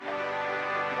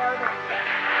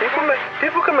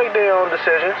People can make their own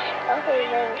decisions. Okay,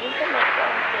 then you can make your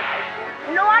own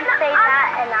decision. No, I say that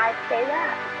and I say that.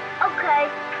 Okay,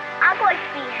 I'm going to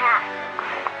be happy.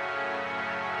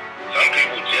 Some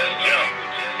people just jump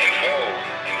and fall.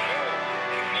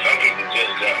 Some people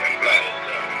just jump and fly.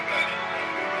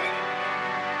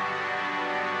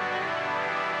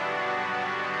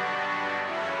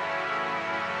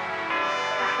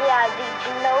 Yeah, did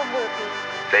you know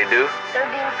They do? they're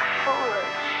being foolish?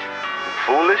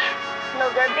 Foolish? No,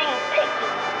 they're being picky.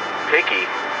 Picky?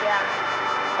 Yeah,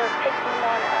 they're picking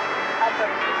on other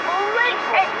people. Foolish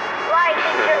and like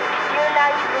you're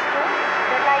not even doing.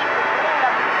 They're not even doing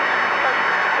nothing. But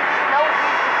it's no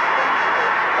reason for you to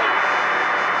like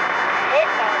hit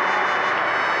on them.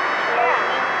 No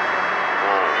reason.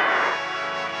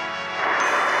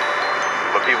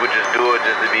 But people just do it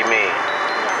just to be mean.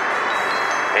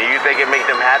 And you think it make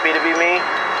them happy to be mean?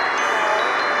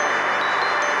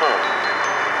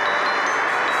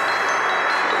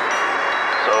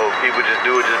 So people just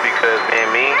do it just because being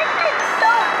mean?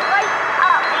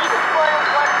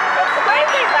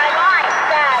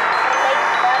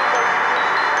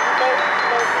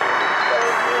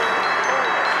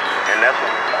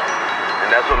 And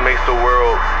that's what makes the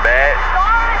world bad?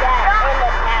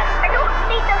 I don't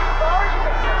think the stars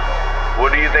are good.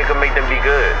 What do you think will make them be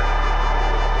good?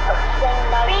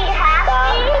 Be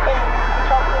happy and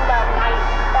talking about nice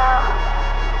stuff.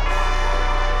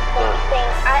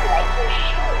 Saying, I like your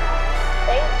shoes.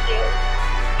 Thank you.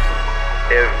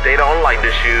 If they don't like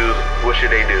the shoes, what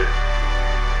should they do?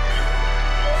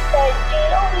 He said, do you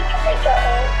know we can make our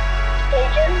own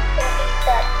decisions? And he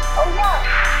said, oh yeah.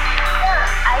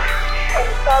 And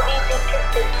probably they could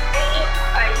agree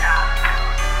or not.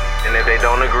 And if they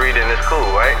don't agree, then it's cool,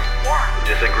 right? Yeah.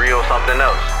 Just agree on something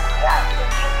else. Yeah, so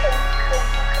you could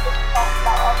talk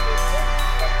about all these things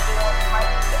that you don't like.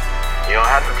 You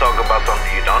don't have to talk about something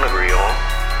you don't agree on.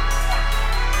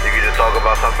 You can just talk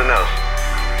about something else.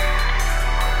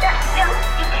 You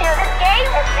can. The game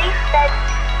at least said,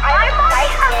 I don't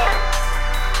like it.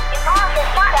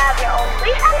 We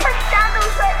have to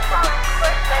establish that from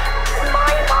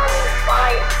my mom is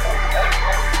fine.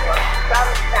 From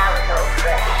Nintendo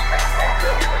Switch.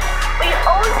 We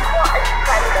always want a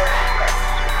Nintendo Switch.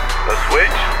 A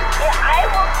Switch? Yeah, I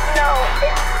won't know.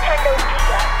 It's Nintendo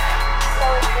DS. So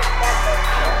it's Nintendo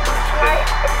Switch. Right?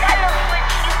 Nintendo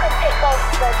Switch, you can pick up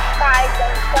the sides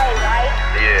and play, right?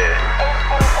 Yeah. And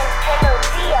Nintendo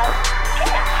DS,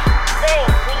 yeah. Thing,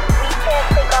 we can't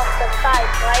pick off the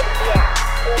sides, right? Yeah.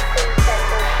 It's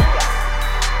Nintendo DS.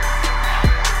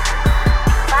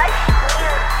 My screen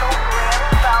is so really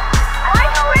well. My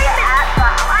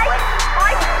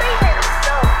screen is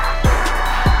so.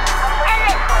 And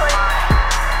it's good.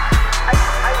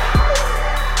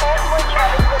 Can't wait to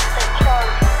get the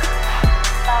charger.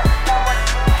 Someone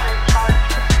needs the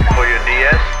charger. For your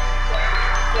DS?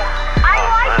 Yeah. I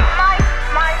like mine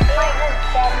is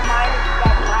dead. Mine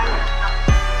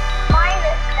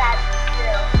is dead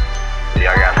still.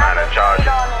 Yeah, I gotta find a charger.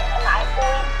 On it, and I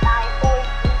always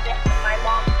use it in my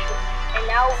mom too. And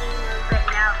now we use it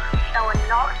now. Someone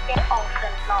knocked it off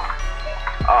and lost it.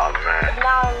 Oh, man. And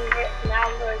now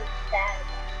I'm really sad.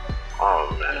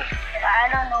 Oh, man. I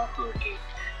don't know who did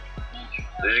that.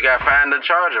 So you gotta find the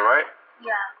charger, right?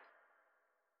 Yeah.